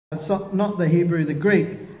It's not the Hebrew, the Greek,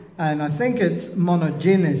 and I think it's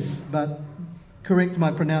monogenes, but correct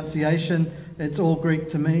my pronunciation. It's all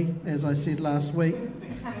Greek to me, as I said last week.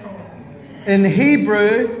 In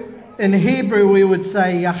Hebrew we would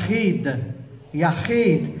say yachid,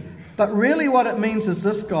 yachid. But really what it means is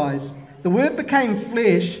this, guys. The Word became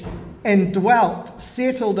flesh and dwelt,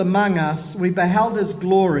 settled among us. We beheld His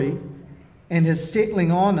glory and His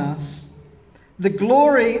settling on us. The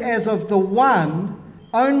glory as of the one,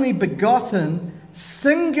 only begotten,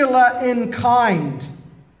 singular in kind.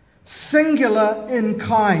 Singular in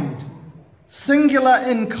kind. Singular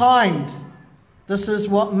in kind. This is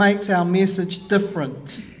what makes our message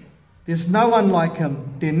different. There's no one like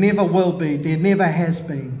Him. There never will be. There never has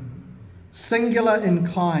been. Singular in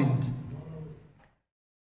kind.